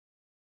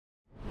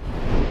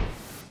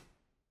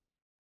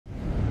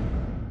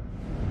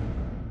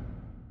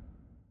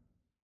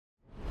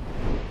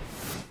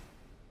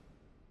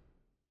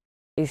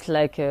It's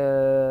like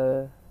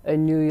a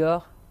new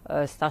year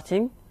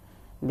starting,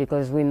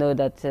 because we know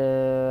that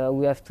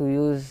we have to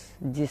use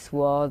this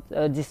month,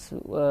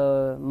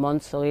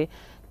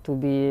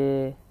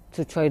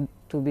 to try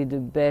to be the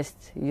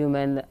best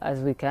human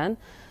as we can.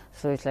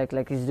 So it's like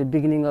it's the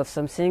beginning of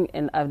something,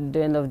 and at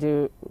the end of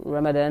the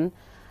Ramadan,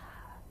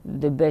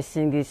 the best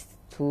thing is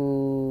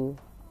to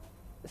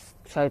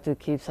try to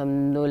keep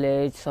some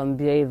knowledge, some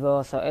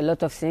behavior, so a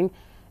lot of things,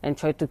 and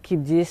try to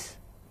keep this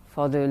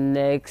for the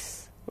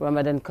next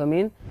Ramadan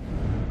coming.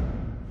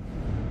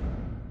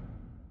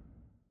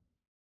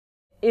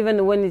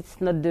 Even when it's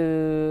not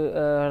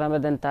the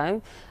Ramadan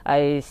time,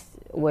 I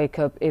wake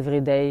up every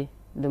day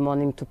the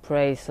morning to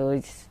pray, so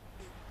it's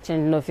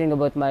changed nothing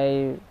about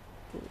my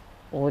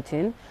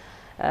routine.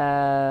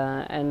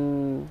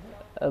 And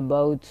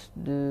about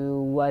the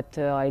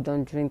water, I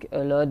don't drink a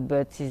lot,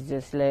 but it's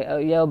just like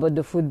about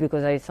the food,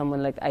 because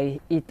I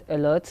eat a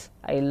lot.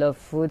 I love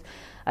food.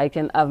 I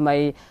can have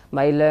my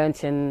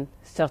lunch, and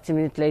 30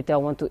 minutes later I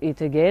want to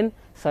eat again.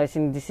 So I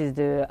think this is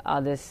the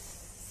hardest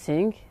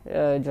thing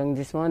during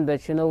this month.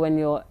 But when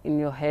you're in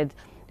your head,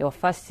 you're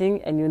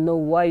fasting, and you know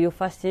why you're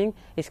fasting,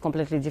 it's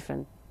completely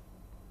different.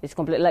 It's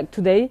like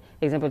today,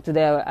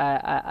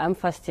 I'm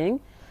fasting,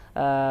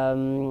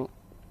 and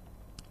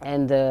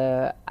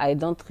I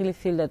don't really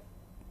feel that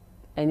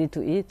I need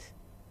to eat.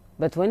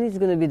 But when it's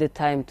going to be the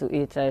time to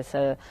eat,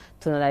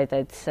 tonight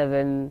at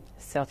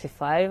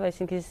 7:35, I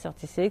think it's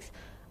 36,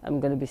 I'm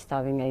going to be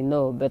starving, I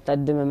know. But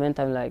at the moment,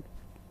 I'm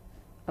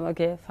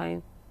okay,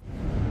 fine.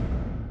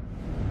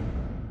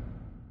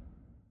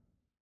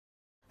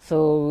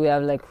 So we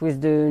have with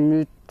the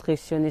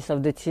nutritionist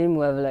of the team,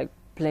 we have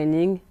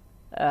planning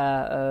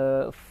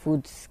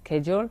food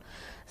schedule.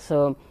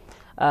 So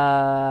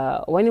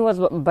when I was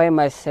by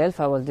myself,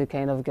 I was the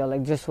kind of girl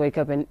just wake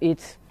up and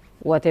eat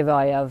whatever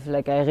I have.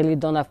 I really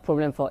don't have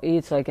problem for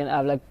eat, so I can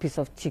have piece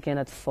of chicken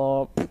at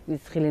 4.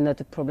 It's really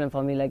not a problem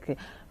for me,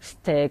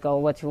 steak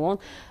or what you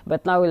want.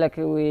 But now we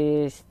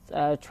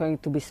trying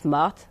to be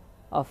smart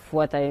of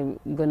what I'm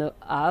gonna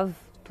have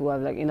to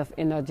have enough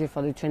energy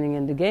for the training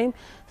and the game.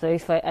 So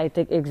if I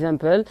take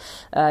example,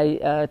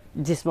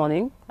 this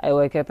morning I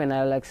wake up and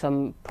I have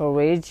some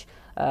porridge,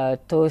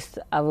 toast,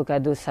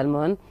 avocado,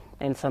 salmon,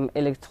 and some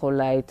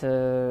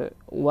electrolyte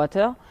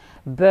water.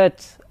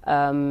 But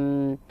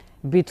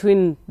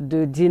between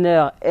the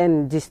dinner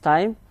and this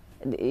time,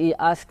 he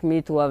asked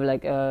me to have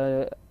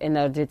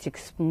energetic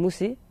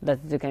smoothie.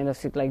 That's the kind of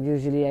thing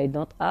usually I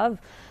don't have.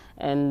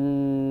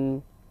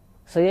 And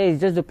so it's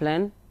just the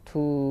plan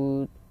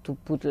to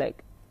put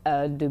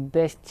the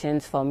best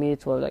chance for me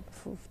to have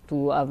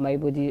to have my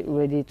body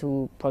ready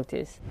to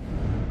practice.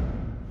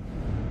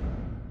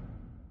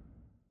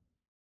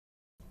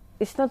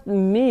 It's not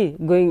me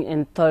going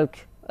and talk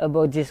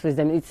about this with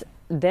them. It's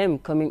them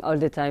coming all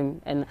the time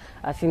and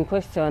asking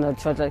questions or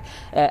try to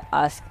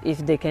ask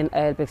if they can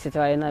help,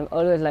 etc. And I'm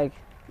always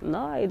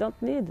no, I don't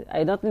need.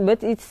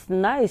 But it's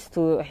nice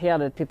to hear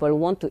that people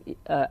want to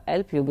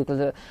help you,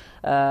 because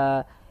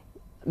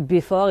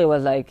before it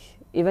was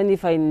even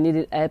if I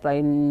needed help,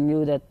 I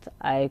knew that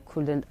I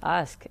couldn't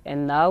ask.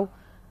 And now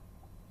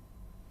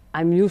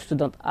I'm used to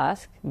don't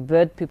ask,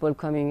 but people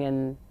coming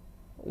and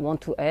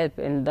want to help,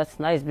 and that's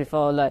nice.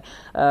 Before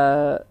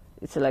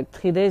it's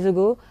 3 days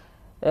ago,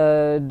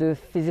 the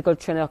physical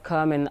trainer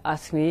come and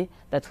ask me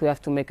that we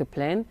have to make a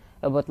plan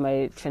about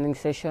my training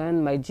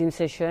session, my gym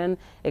session,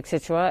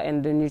 etc.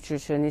 And the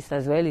nutritionist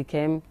as well, he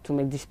came to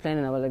make this plan,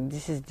 and I was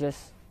this is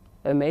just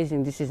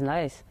amazing, this is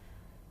nice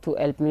to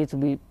help me to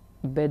be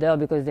better,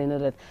 because they know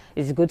that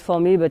it's good for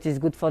me, but it's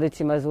good for the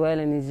team as well,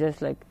 and it's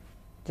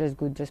just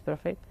good, just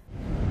perfect.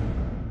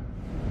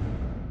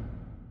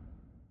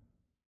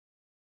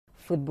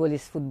 Football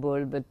is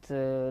football, but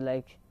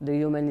the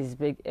human is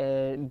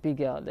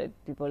bigger. That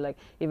people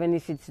even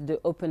if it's the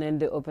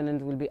opponent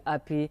will be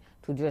happy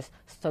to just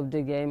stop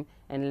the game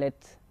and let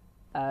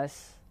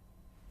us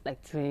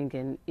drink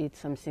and eat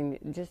something,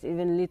 just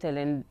even little.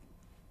 And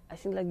I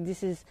think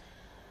this is,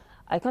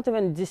 I can't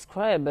even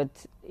describe,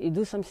 but it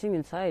do something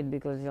inside,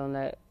 because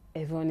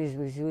everyone is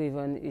with you,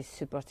 everyone is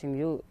supporting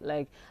you.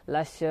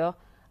 Last year,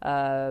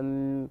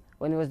 when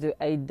it was the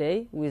 8th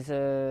day with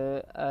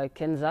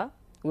Kenza,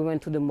 we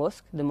went to the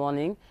mosque the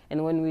morning,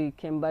 and when we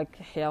came back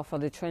here for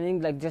the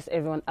training, just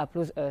everyone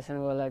applauds us, and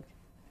we were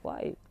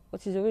why?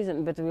 What is the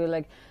reason? But we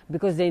were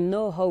because they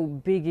know how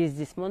big is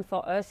this month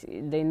for us,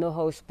 they know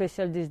how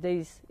special this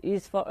day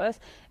is for us,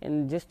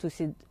 and just to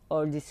see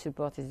all this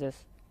support is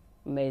just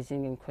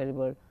amazing,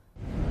 incredible.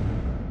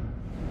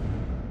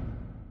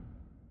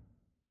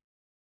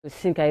 The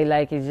thing I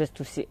like is just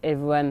to see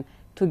everyone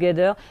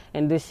together,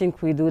 and the thing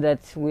we do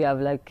that we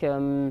have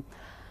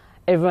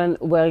everyone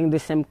wearing the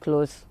same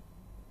clothes.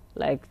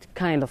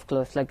 Kind of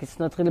clothes, it's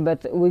not really,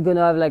 but we're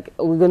gonna have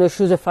we're gonna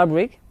choose a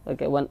fabric,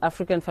 one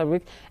African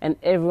fabric, and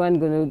everyone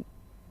gonna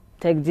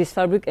take this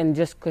fabric and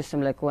just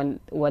custom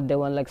what they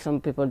want. Some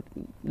people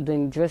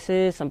doing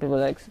dresses, some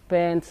people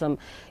pants, some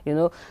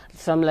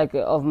some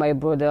of my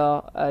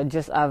brother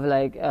just have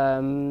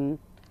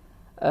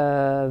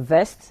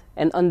vest,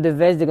 and on the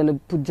vest they're gonna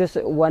put just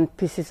one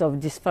pieces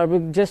of this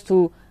fabric just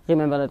to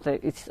remember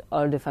that it's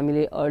all the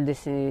family, all the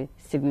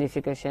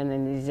signification,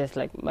 and it's just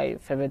like my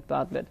favorite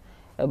part. But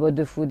about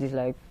the food is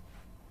like,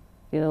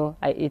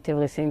 I eat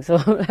everything, so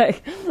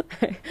like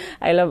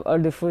I love all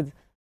the food.